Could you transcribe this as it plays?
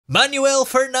Manuel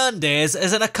Fernandez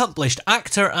is an accomplished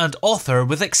actor and author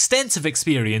with extensive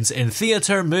experience in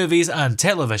theatre, movies and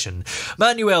television.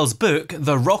 Manuel's book,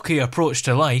 The Rocky Approach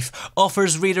to Life,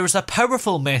 offers readers a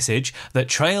powerful message that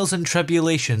trials and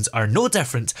tribulations are no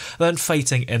different than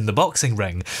fighting in the boxing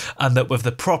ring, and that with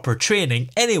the proper training,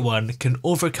 anyone can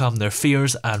overcome their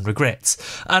fears and regrets.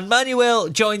 And Manuel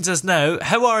joins us now.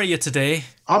 How are you today?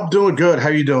 I'm doing good. How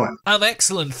are you doing? I'm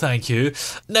excellent, thank you.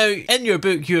 Now, in your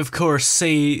book, you of course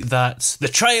say that the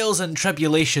trials and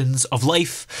tribulations of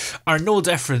life are no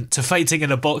different to fighting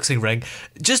in a boxing ring.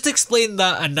 Just explain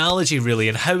that analogy, really,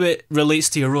 and how it relates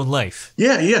to your own life.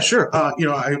 Yeah, sure.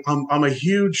 I'm a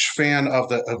huge fan of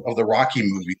the Rocky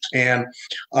movies, and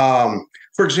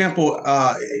for example,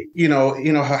 how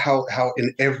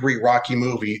in every Rocky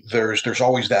movie there's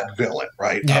always that villain,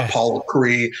 right? Yeah. Apollo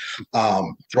Creed,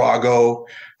 Drago,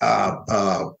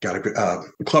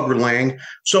 Clubber Lang.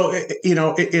 So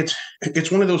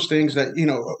it's one of those things that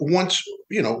once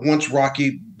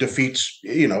Rocky defeats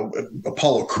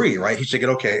Apollo Creed, right? He's thinking,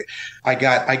 okay, I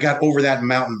got over that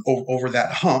mountain, over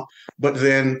that hump. But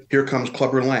then here comes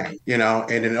Clubber Lang, and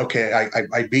then, okay,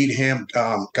 I beat him,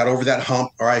 got over that hump.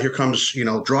 All right, here comes,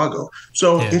 Drago.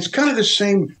 So It's kind of the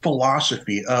same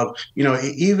philosophy of,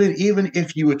 even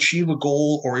if you achieve a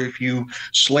goal or if you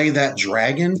slay that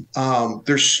dragon,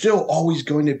 there's still always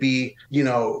going to be,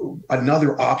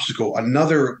 another obstacle,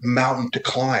 another mountain to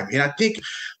climb. And I think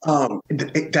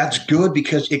that's good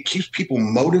because it keeps people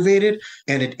motivated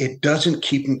and it doesn't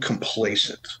keep them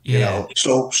complacent.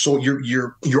 So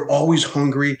you're always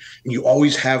hungry and you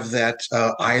always have that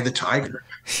eye of the tiger.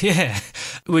 Yeah.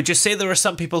 Would you say there are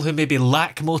some people who maybe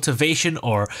lack motivation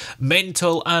or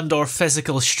mental and or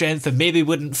physical strength and maybe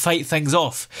wouldn't fight things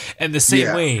off in the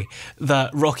same way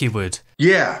that Rocky would?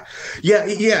 Yeah.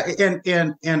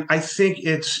 And I think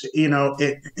it's,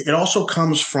 it also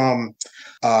comes from,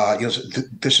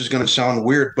 this is going to sound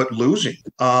weird, but losing.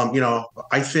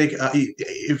 I think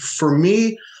for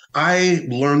me, I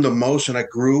learned the most and I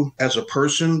grew as a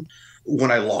person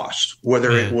when I lost, whether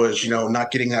it was,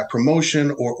 not getting that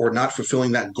promotion or not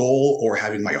fulfilling that goal or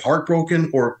having my heart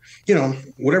broken or,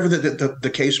 whatever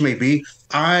the case may be.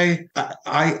 I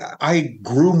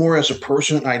grew more as a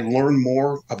person. I learned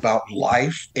more about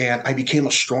life and I became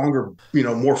a stronger,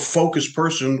 more focused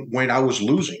person when I was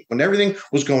losing. When everything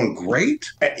was going great,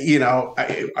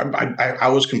 I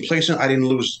was complacent. I didn't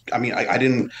lose. I mean, I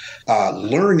didn't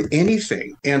learn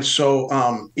anything. And so,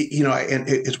 and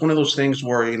it's one of those things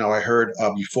where, I heard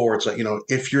before, it's like,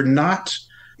 if you're not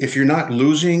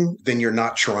losing, then you're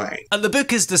not trying. And the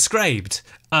book is described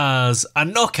as a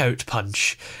knockout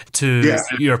punch to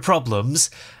your problems.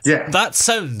 Yeah. That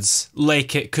sounds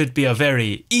like it could be a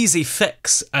very easy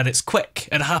fix and it's quick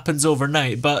and happens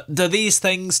overnight. But do these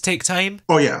things take time?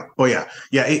 Oh yeah.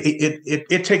 Yeah.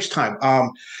 It takes time.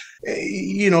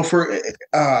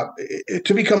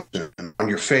 To become on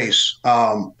your face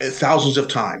thousands of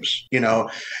times,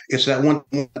 it's that one.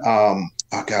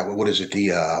 Oh God, what is it?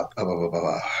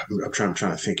 I'm trying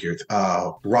to think here.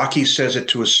 Rocky says it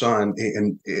to his son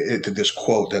in this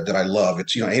quote that I love.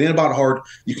 It's ain't it about hard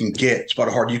you can get. It's about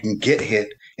how hard you can get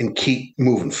hit and keep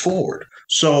moving forward.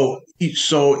 So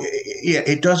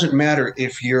it doesn't matter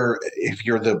if you're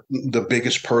the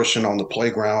biggest person on the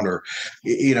playground or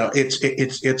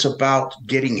it's about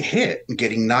getting hit and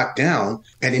getting knocked down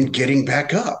and then getting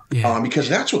back up because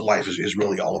that's what life is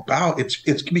really all about.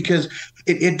 It's because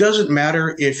it doesn't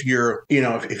matter if you're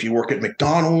if you work at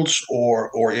McDonald's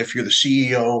or if you're the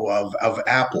CEO of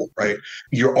Apple, right?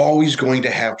 You're always going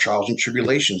to have trials and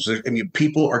tribulations. I mean,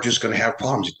 people are just going to have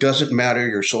problems. It doesn't matter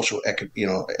your social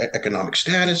economic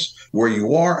status, where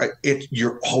you are,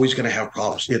 you're always going to have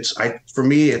problems. For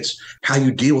me, it's how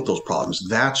you deal with those problems.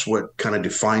 That's what kind of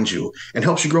defines you and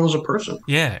helps you grow as a person.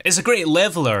 Yeah, it's a great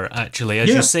leveler, actually. As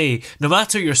you say, no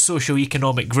matter your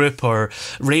socioeconomic group or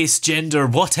race, gender,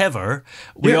 whatever,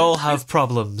 we all have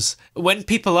problems. When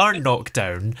people are knocked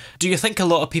down, do you think a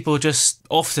lot of people just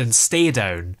often stay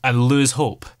down and lose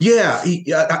hope? Yeah,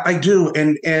 I do.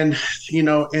 And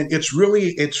it's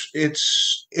really,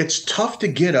 it's tough to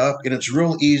get up and it's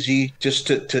real easy just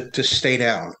to stay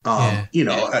down. A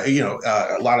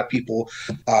lot of people,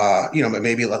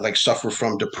 maybe like suffer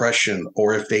from depression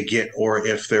or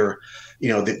if they're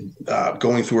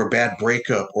going through a bad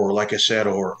breakup, or like I said,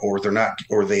 or they're not,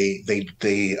 or they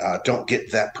don't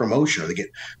get that promotion, or they get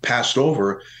passed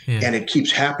over, Yeah. and it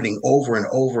keeps happening over and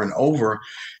over and over.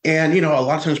 And a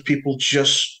lot of times people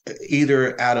just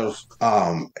either out of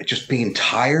just being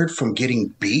tired from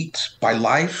getting beat by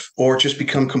life, or just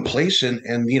become complacent.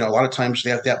 And a lot of times they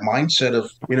have that mindset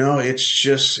of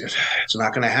it's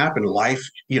not going to happen. Life,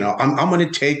 I'm going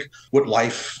to take what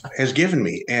life has given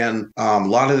me. And a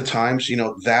lot of the times,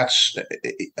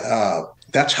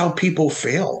 that's how people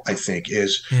fail, I think,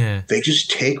 is they just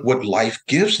take what life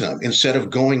gives them instead of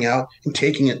going out and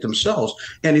taking it themselves.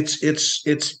 And it's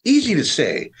easy to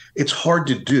say. It's hard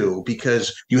to do,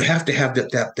 because you have to have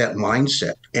that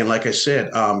mindset. And like I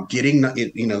said,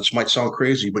 this might sound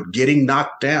crazy, but getting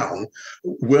knocked down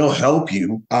will help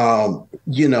you. Kind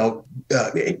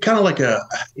of like a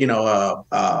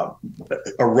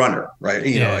runner, right?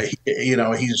 He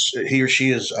or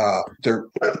she is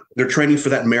they're training for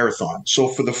that marathon. So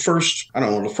for the first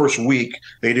week,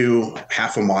 they do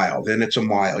half a mile, then it's a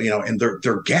mile, and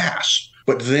they're gassed.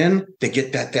 But then they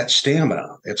get that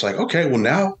stamina. It's like, okay, well,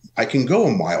 now I can go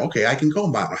a mile. Okay, I can go a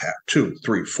mile and a half, 2,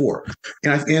 3, 4.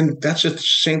 And that's the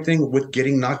same thing with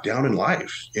getting knocked down in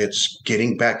life. It's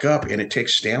getting back up, and it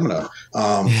takes stamina.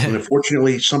 And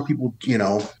unfortunately, some people,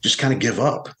 just kind of give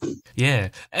up. Yeah.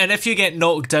 And if you get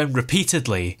knocked down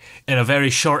repeatedly in a very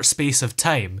short space of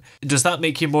time, does that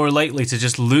make you more likely to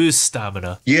just lose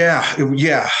stamina? Yeah.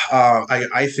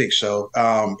 I think so.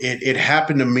 It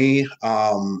happened to me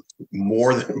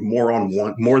more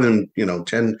than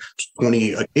 10,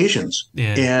 20 occasions.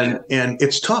 And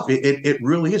it's tough. It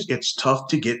really is. It's tough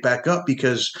to get back up,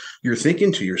 because you're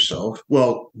thinking to yourself,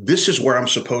 well, this is where I'm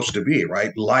supposed to be,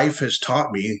 right? Life has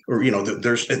taught me, or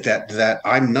there's that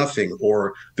I'm nothing,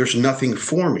 or there's nothing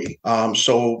for me.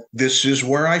 So this is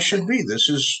where I should be. This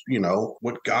is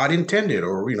what God intended,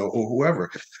 or or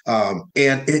whoever.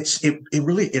 And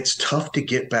it's tough to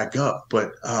get back up,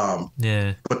 but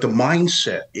the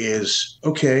mindset is,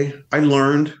 okay, I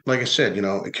learned, like I said,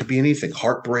 it could be anything,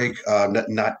 heartbreak,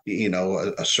 not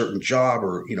a certain job,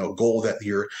 or goal that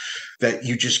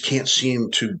you just can't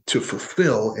seem to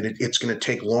fulfill, and it's going to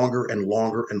take longer and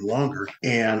longer and longer.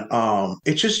 And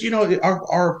it's just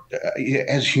our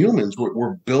as humans,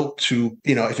 we're built to,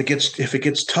 if it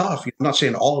gets tough, I'm not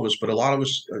saying all of us, but a lot of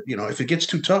us, if it gets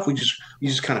too tough, we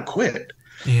just kind of quit.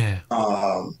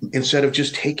 Instead of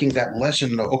just taking that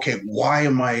lesson of, okay, why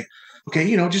am I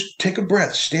okay, just take a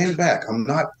breath, stand back. I'm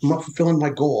not fulfilling my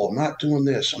goal. I'm not doing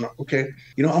this. I'm not, okay,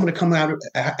 I'm going to come at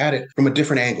it from a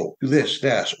different angle. Do this,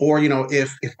 that. Or,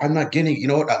 if I'm not getting,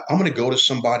 I'm going to go to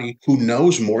somebody who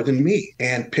knows more than me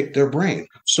and pick their brain.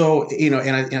 So,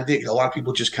 and I think a lot of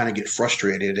people just kind of get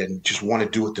frustrated and just want to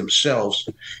do it themselves.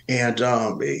 And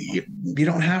you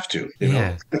don't have to,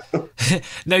 know.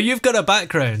 Now, you've got a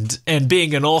background in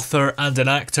being an author and an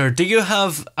actor. Do you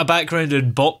have a background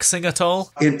in boxing at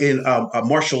all? In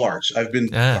martial arts. I've been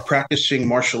practicing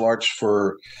martial arts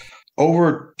for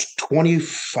over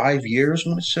 25 years,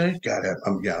 I'm going to say. God,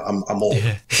 I'm old.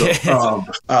 So, in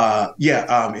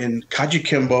Kaji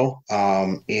Kimbo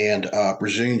and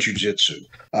Brazilian Jiu-Jitsu.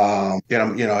 For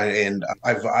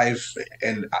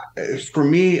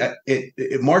me,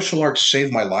 martial arts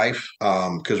saved my life.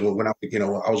 Because when I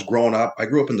was growing up, I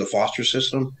grew up in the foster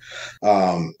system.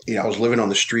 I was living on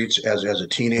the streets as a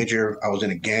teenager. I was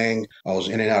in a gang. I was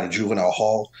in and out of juvenile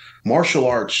hall. Martial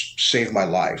arts saved my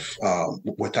life.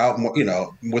 Without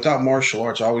martial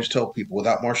arts, I always tell people,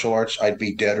 without martial arts, I'd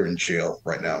be dead or in jail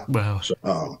right now. Wow. So,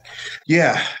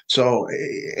 So,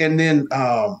 and then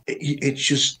it's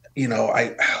just,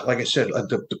 like I said,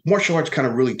 the martial arts kind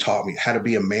of really taught me how to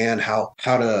be a man, how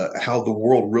the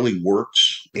world really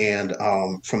works. And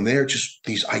from there, just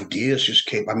these ideas just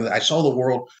came. I mean, I saw the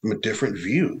world from a different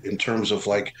view in terms of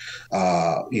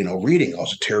reading. I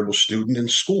was a terrible student in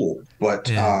school,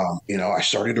 but I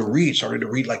started to read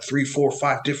like 3, 4,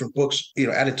 5 different books,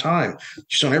 at a time,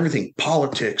 just on everything: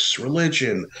 politics,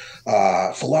 religion,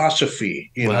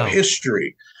 philosophy,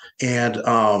 history. And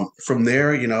from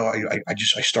there, I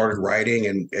started writing,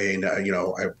 and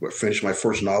I finished my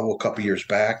first novel a couple years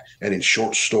back, and in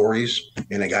short stories,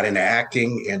 and I got into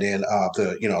acting, and then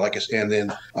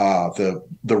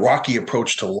the Rocky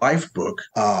Approach to Life book.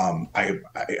 I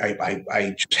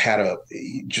just had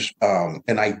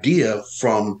an idea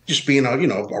from just being a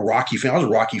Rocky fan. I was a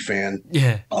Rocky fan.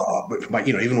 Yeah. But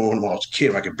even when I was a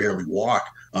kid, I could barely walk.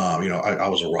 I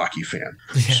was a Rocky fan.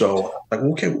 Yeah. So like,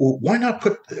 okay, well, why not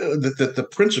put the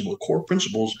core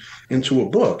principles into a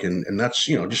book? And that's,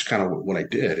 just kind of what I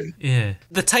did. And yeah.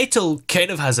 The title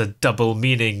kind of has a double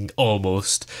meaning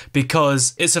almost,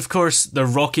 because it's, of course, the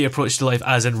Rocky approach to life,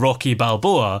 as in Rocky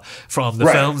Balboa from the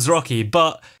films Rocky,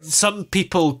 but some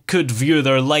people could view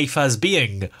their life as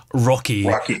being Rocky.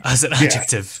 As an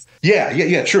adjective.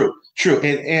 Yeah, true.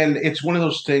 And it's one of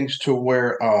those things to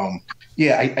where,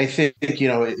 I think,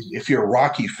 if you're a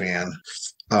Rocky fan,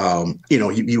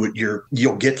 you'll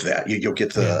get that. You'll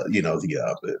get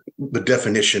the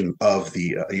definition of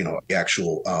the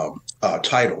actual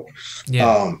title.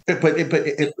 Yeah.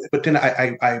 But then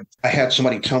I had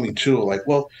somebody tell me too, like,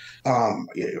 well,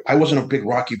 I wasn't a big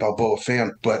Rocky Balboa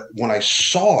fan, but when I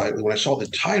saw the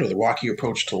title, The Rocky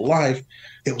Approach to Life,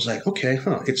 it was like, okay,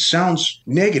 it sounds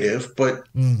negative, but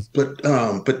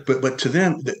to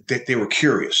them, they were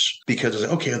curious, because it's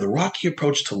like, okay, The Rocky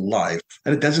Approach to Life,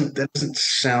 and that doesn't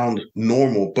sound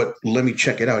normal, but let me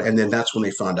check it out. And then that's when they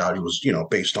found out it was,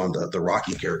 based on the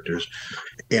Rocky characters,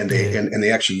 and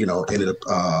they actually, ended up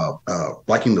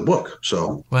liking the book.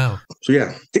 So wow. So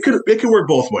yeah, it could work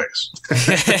both ways.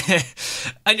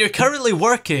 And you're currently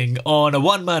working on a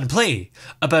one-man play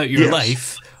about your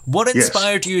life. What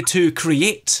inspired you to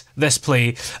create this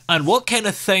play, and what kind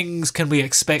of things can we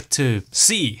expect to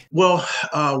see? Well,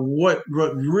 what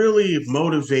really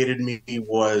motivated me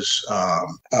was, I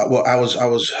was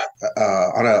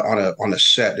on a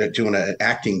set doing an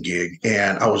acting gig,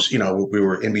 and I was, we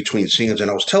were in between scenes, and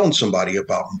I was telling somebody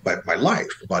about my life,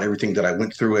 about everything that I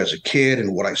went through as a kid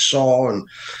and what I saw, and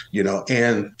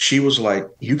and she was like,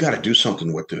 "You got to do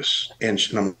something with this." And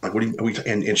I'm like, "What do you?"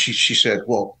 And she said,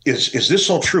 "Well, is this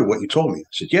all true, what you told me?" I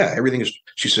said, "Yeah, everything is."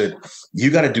 She said, "You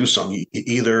got to do something.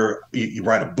 Either you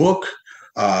write a book,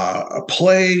 a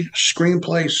play,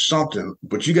 screenplay, something,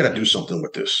 but you got to do something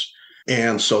with this."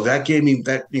 And so that gave me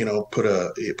that, put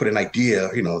an idea,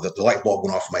 that the light bulb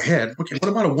went off in my head. Okay, what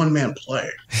about a one-man play?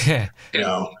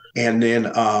 And then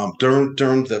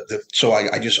during so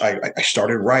I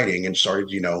started writing and started,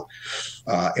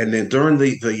 and then during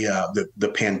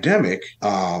the pandemic,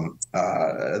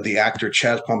 the actor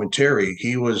Chaz Palmanteri,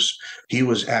 he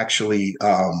was actually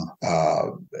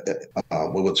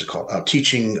what's it called,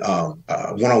 teaching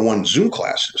one-on-one Zoom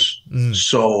classes.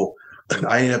 So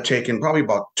I ended up taking probably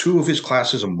about 2 of his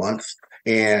classes a month.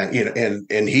 And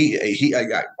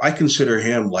I consider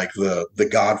him like the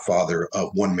godfather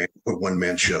of one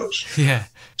man shows. Yeah.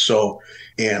 So,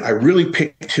 and I really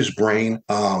picked his brain.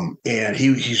 And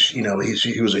he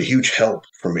was a huge help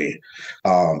for me.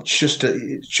 Just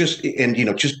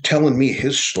telling me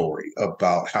his story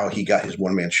about how he got his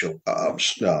one man show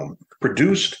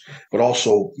produced, but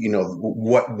also,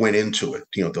 what went into it,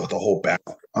 the whole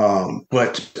battle.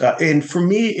 And for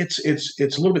me, it's a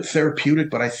little bit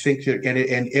therapeutic, but I think that,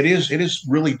 it is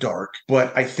really dark,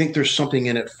 but I think there's something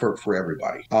in it for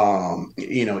everybody.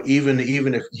 Even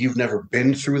if you've never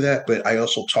been through that, but I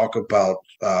also talk about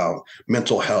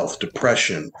mental health,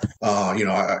 depression,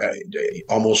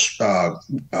 almost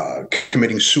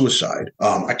committing suicide.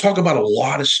 I talk about a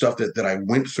lot of stuff that I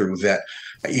went through that,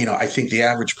 I think the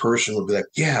average person would be like,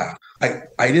 yeah,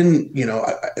 I didn't,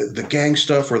 the gang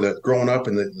stuff or the growing up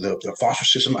in the foster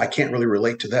system, I can't really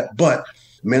relate to that. But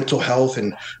mental health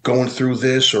and going through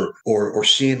this or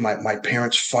seeing my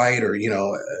parents fight or,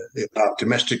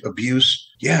 domestic abuse.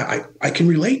 Yeah, I can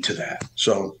relate to that.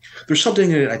 So there's something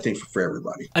in it, I think, for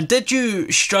everybody. And did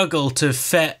you struggle to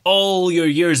fit all your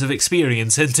years of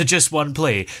experience into just one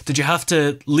play? Did you have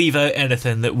to leave out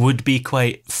anything that would be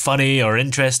quite funny or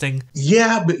interesting?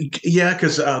 Yeah,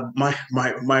 because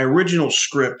my original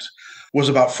script was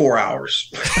about 4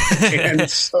 hours. And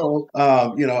so, I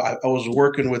was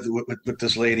working with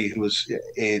this lady who was,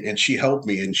 and she helped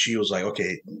me, and she was like,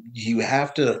 okay, you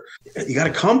got to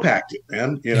compact it,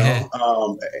 man, Yeah.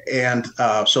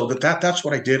 So that's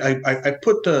what I did. I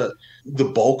put the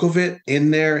bulk of it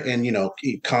in there and,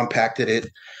 compacted it.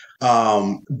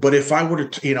 But if I were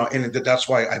to, and that's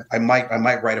why I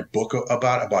might write a book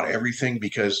about everything,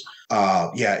 because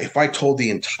if I told the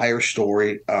entire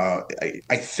story,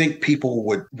 I think people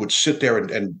would sit there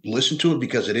and listen to it,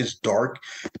 because it is dark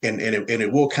and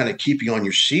it will kind of keep you on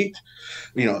your seat,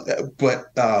 but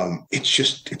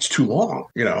it's too long,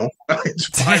 it's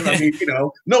fine. I mean,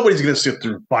 nobody's going to sit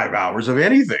through 5 hours of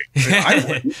anything. I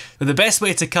wouldn't. But the best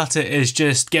way to cut it is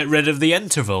just get rid of the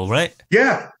interval, right?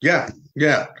 Yeah.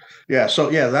 So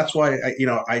that's why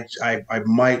I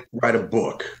might write a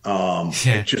book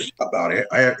just about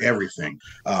everything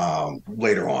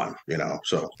later on,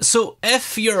 So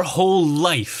if your whole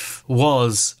life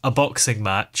was a boxing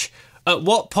match, At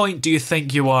what point do you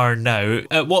think you are now?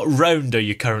 At what round are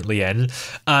you currently in?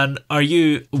 And are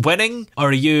you winning, or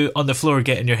are you on the floor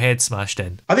getting your head smashed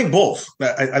in? I think both.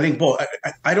 I think both.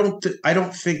 I don't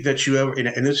think that you ever.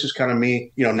 And this is kind of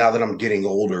me. Now that I'm getting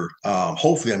older,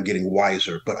 hopefully I'm getting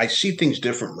wiser. But I see things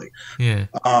differently. Yeah.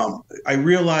 I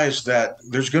realize that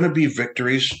there's going to be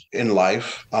victories in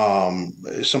life.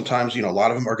 Sometimes, a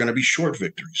lot of them are going to be short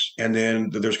victories, and then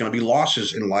there's going to be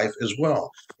losses in life as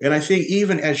well. And I think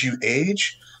even as you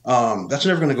age, that's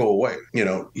never going to go away.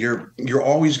 You're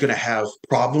always going to have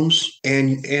problems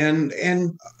and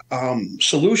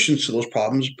solutions to those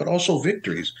problems, but also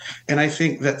victories. And I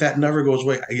think that never goes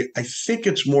away. I think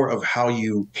it's more of how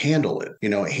you handle it.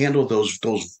 Handle those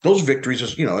victories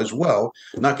as well.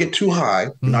 Not get too high,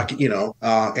 not get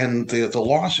and the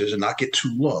losses, and not get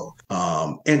too low.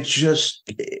 And just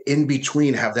in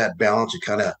between, have that balance and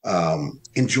kind of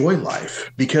enjoy life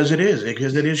because it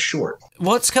is short.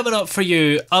 What's coming up for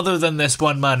you other than this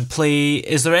one-man play?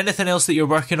 Is there anything else that you're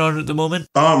working on at the moment?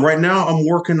 Right now, I'm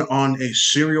working on a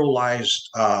serialized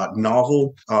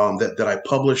novel that I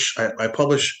publish. I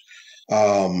publish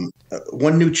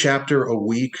one new chapter a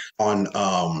week on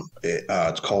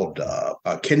it's called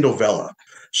Kindle Vella.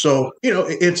 So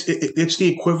it's the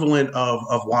equivalent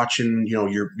of watching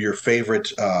your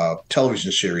favorite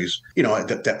television series.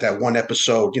 That one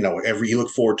episode. You look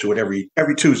forward to it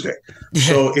every Tuesday.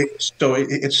 So it's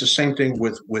the same thing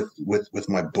with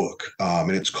my book,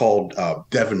 and it's called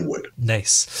Devonwood.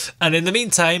 Nice. And in the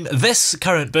meantime, this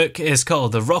current book is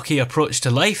called The Rocky Approach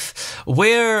to Life.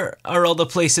 Where are all the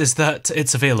places that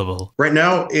it's available? Right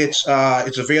now, it's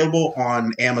available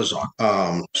on Amazon.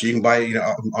 So you can buy it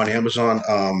on Amazon.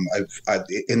 I've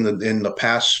in the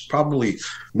past probably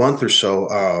month or so,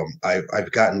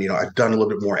 I've gotten I've done a little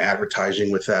bit more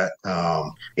advertising with that,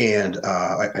 and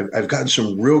I've gotten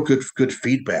some real good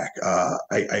feedback.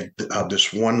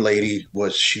 This one lady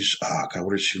she's God,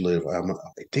 where does she live? I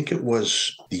think it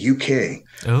was the UK.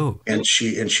 Oh, and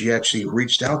she actually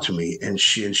reached out to me, and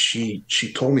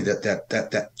she told me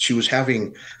that she was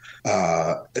having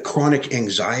chronic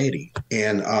anxiety,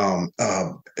 and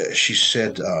she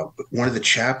said one of the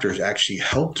chapters actually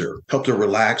helped her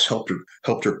relax, helped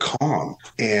her calm,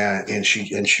 and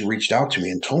she reached out to me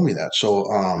and told me that. So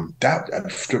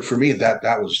that for me that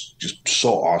was just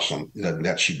so awesome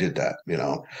that she did that.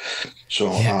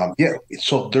 So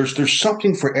so there's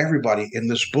something for everybody in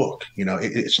this book.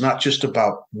 It's not just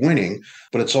about winning,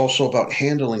 but it's also about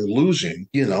handling losing.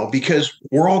 Because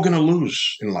we're all going to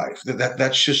lose in life.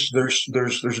 That's just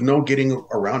there's no getting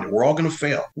around it. We're all going to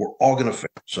fail. We're all going to fail.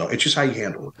 So it's just how you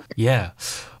handle it. Yeah.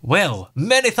 Well,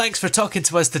 many thanks for talking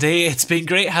to us today. It's been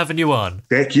great having you on.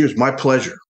 Thank you. It's my pleasure.